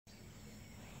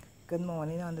Good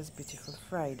morning on this beautiful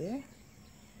Friday.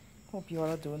 Hope you all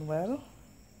are doing well.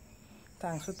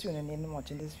 Thanks for tuning in and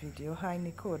watching this video. Hi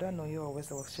Nicoda, I know you're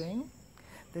always watching.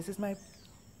 This is my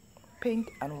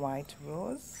pink and white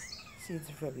rose. See, it's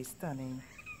very stunning.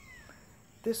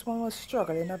 This one was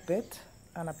struggling a bit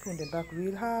and I pruned it back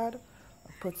real hard.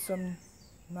 I put some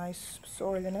nice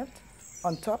soil in it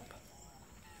on top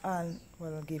and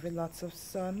well, gave it lots of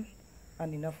sun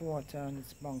and enough water, and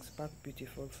it's bounced back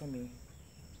beautiful for me.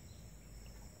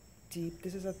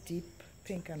 This is a deep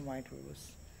pink and white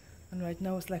rose, and right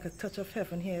now it's like a touch of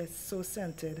heaven here. It's so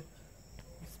scented,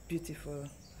 it's beautiful.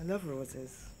 I love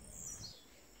roses.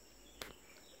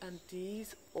 And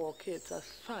these orchids have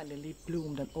finally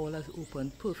bloomed and all has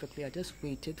opened perfectly. I just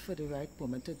waited for the right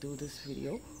moment to do this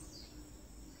video.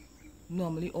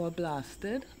 Normally all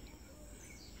blasted,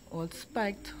 all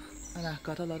spiked, and I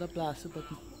got a lot of blasted,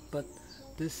 but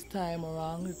this time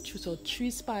around so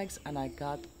 3 spikes and I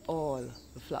got all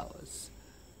the flowers.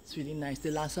 It's really nice.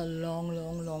 They last a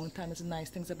long time. It's the nice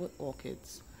things about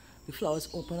orchids. The flowers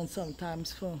open and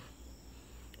sometimes for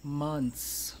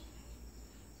months.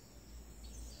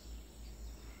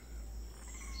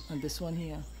 And this one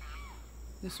here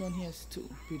is too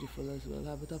beautiful as well.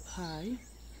 I have it up high,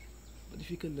 but if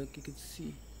you could look, you could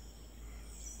see.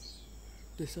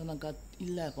 This one I got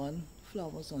 11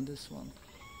 flowers on this one.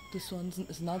 This one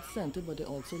is not scented, but they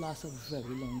also last a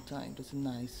very long time. That's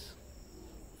nice.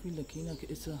 If you're looking, okay,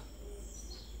 it's a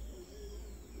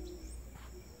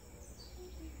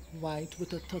white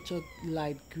with a touch of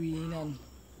light green and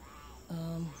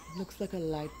looks like a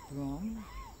light brown.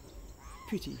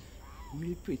 Pretty,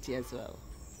 really pretty as well.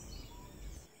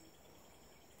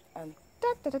 And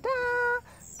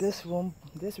this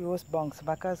rose bounced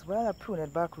back as well. I pruned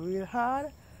it back real hard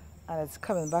and it's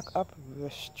coming back up real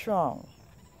strong.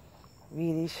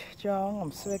 Really strong.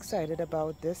 I'm so excited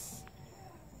about this.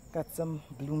 Got some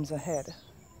blooms ahead.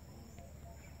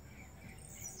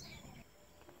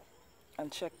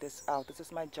 And check this out. This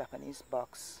is my Japanese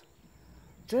box.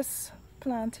 This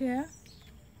plant here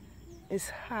is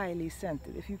highly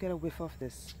scented. If you get a whiff of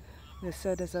this, they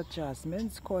said there's a jasmine.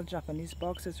 It's called Japanese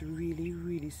box. It's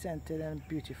really scented and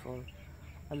beautiful.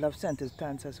 I love scented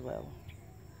plants as well.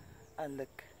 And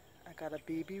look, I got a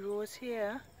baby rose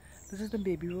here. This is the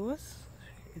baby rose.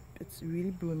 It's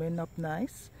really blooming up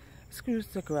nice. Excuse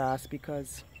the grass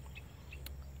because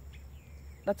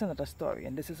that's another story.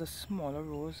 And this is a smaller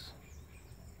rose.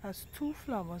 Has 2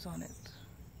 flowers on it.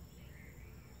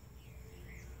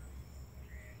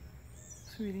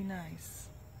 It's really nice.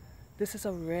 This is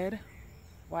a red,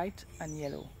 white and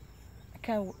yellow. I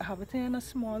can have it in a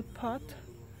small pot.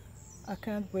 I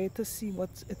can't wait to see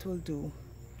what it will do.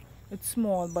 It's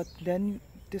small, but then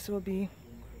this will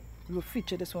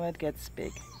feature this when it gets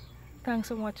big. Thanks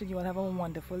for watching. You all have a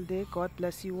wonderful day. God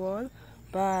bless you all.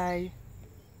 Bye.